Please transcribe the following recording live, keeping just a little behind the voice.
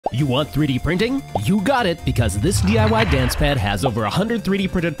You want 3D printing? You got it, because this DIY dance pad has over 100 3D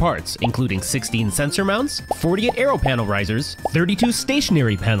printed parts, including 16 sensor mounts, 48 aero panel risers, 32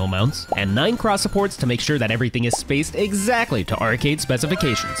 stationary panel mounts, and 9 cross supports to make sure that everything is spaced exactly to arcade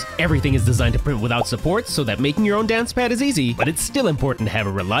specifications. Everything is designed to print without supports so that making your own dance pad is easy, but it's still important to have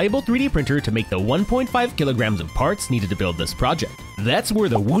a reliable 3D printer to make the 1.5 kilograms of parts needed to build this project. That's where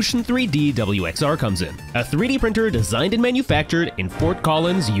the Wouxun 3D WXR comes in, a 3D printer designed and manufactured in Fort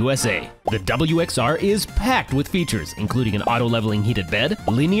Collins, USA. The WXR is packed with features, including an auto-leveling heated bed,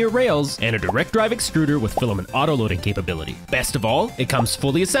 linear rails, and a direct drive extruder with filament auto-loading capability. Best of all, it comes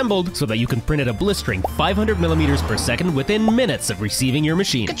fully assembled so that you can print at a blistering 500 millimeters per second within minutes of receiving your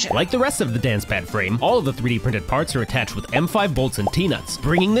machine. Like the rest of the dance pad frame, all of the 3D printed parts are attached with M5 bolts and T-nuts,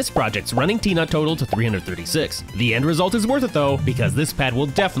 bringing this project's running T-nut total to 336. The end result is worth it though, because this pad will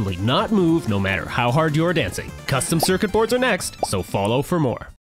definitely not move no matter how hard you're dancing. Custom circuit boards are next, so follow for more.